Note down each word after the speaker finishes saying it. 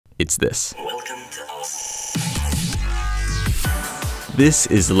it's this. Welcome to OS. This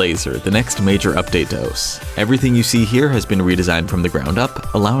is Lazer, the next major update to OS. Everything you see here has been redesigned from the ground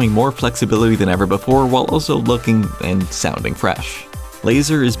up, allowing more flexibility than ever before while also looking and sounding fresh.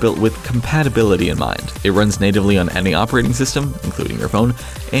 Lazer is built with compatibility in mind. It runs natively on any operating system, including your phone,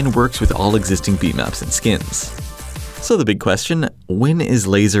 and works with all existing beatmaps and skins. So the big question, when is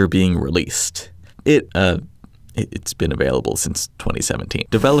Lazer being released? It's been available since 2017.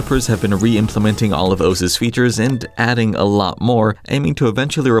 Developers have been re-implementing all of OS's features and adding a lot more, aiming to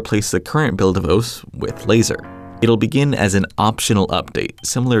eventually replace the current build of OS with Lazer. It'll begin as an optional update,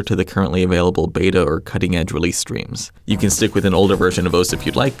 similar to the currently available beta or cutting-edge release streams. You can stick with an older version of OS if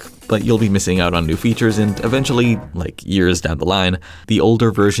you'd like, but you'll be missing out on new features and eventually, like years down the line, the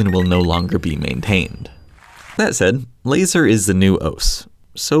older version will no longer be maintained. That said, Lazer is the new OS.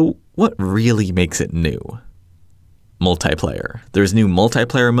 So what really makes it new? Multiplayer. There's new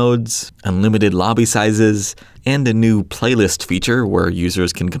multiplayer modes, unlimited lobby sizes, and a new playlist feature where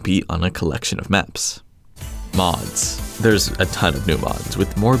users can compete on a collection of maps. Mods. There's a ton of new mods,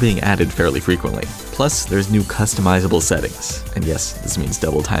 with more being added fairly frequently. Plus, there's new customizable settings. And yes, this means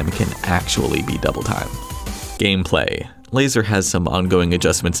double time can actually be double time. Gameplay. Lazer has some ongoing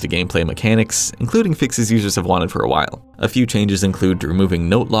adjustments to gameplay mechanics, including fixes users have wanted for a while. A few changes include removing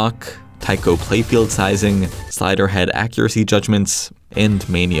note lock, Tycho playfield sizing, slider head accuracy judgments, and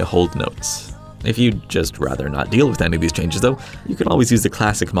mania hold notes. If you'd just rather not deal with any of these changes though, you can always use the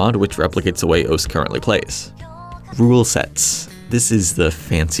classic mod, which replicates the way OS currently plays. Rule sets. This is the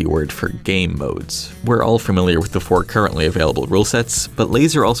fancy word for game modes. We're all familiar with the 4 currently available rule sets, but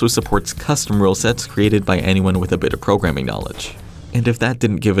Lazer also supports custom rule sets created by anyone with a bit of programming knowledge. And if that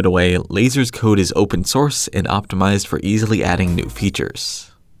didn't give it away, Lazer's code is open source and optimized for easily adding new features.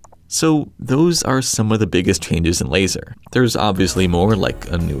 So those are some of the biggest changes in Lazer. There's obviously more,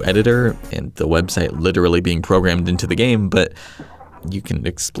 like a new editor and the website literally being programmed into the game, but you can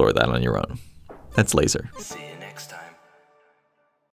explore that on your own. That's Lazer.